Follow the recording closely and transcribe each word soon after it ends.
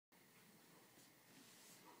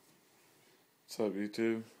What's up,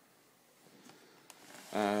 YouTube?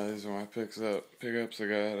 These are my pickups. I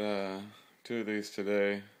got two of these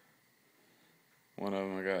today. One of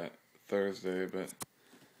them I got Thursday, but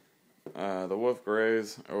the Wolf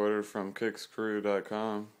Grays I ordered from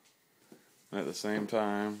kickscrew.com. And at the same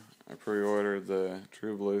time, I pre-ordered the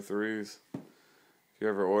True Blue 3's. If you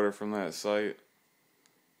ever order from that site,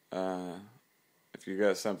 if you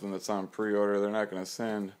got something that's on pre-order, they're not going to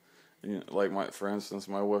send, for instance,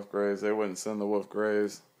 my Wolf Grays, they wouldn't send the Wolf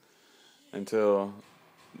Grays until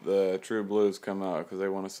the True Blues come out, because they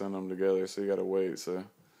want to send them together, so you got to wait. So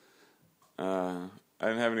I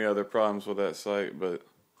didn't have any other problems with that site, but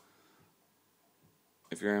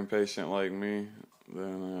if you're impatient like me,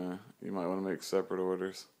 then you might want to make separate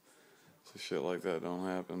orders so shit like that don't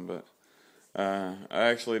happen. But I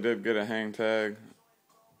actually did get a hang tag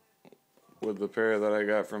with the pair that I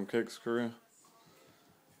got from Kickscrew.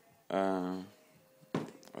 I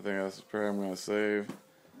think that's the pair I'm going to save,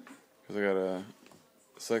 because I got a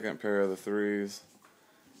second pair of the 3's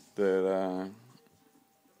that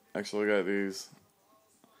actually got these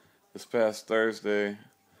this past Thursday.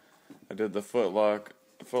 I did the Foot Locker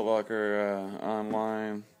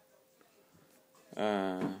online.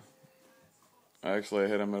 I actually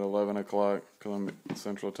hit them at 11 o'clock because I'm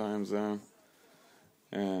Central Time Zone.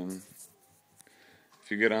 And if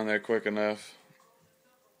you get on there quick enough,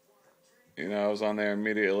 I was on there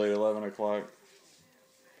immediately at 11 o'clock.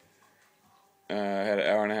 I had an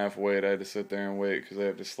hour and a half wait. I had to sit there and wait because they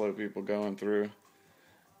have to slow people going through.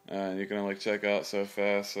 And you can only check out so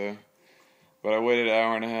fast. But I waited an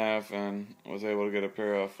hour and a half and was able to get a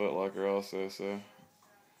pair off Foot Locker also. So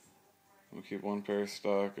we'll keep one pair of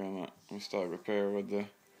stock, and I'm stock the pair with the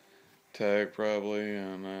tag probably,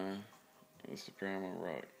 and this is the pair I'm gonna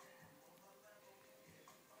rock.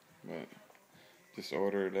 But just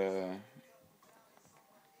ordered a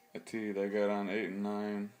tee they got on 8 and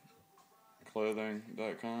 9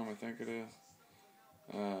 clothing.com, I think it is,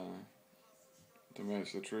 to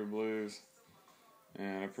match the True Blues,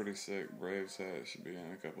 and a pretty sick Braves hat. Should be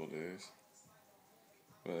in a couple of days.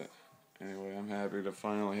 But anyway, I'm happy to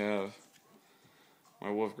finally have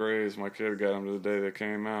my Wolf Grays. My kid got them the day they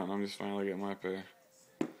came out, and I'm just finally getting my pair.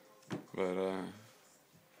 But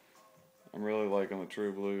I'm really liking the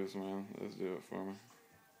True Blues, man. Let's do it for me.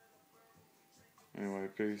 Anyway,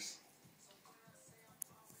 peace.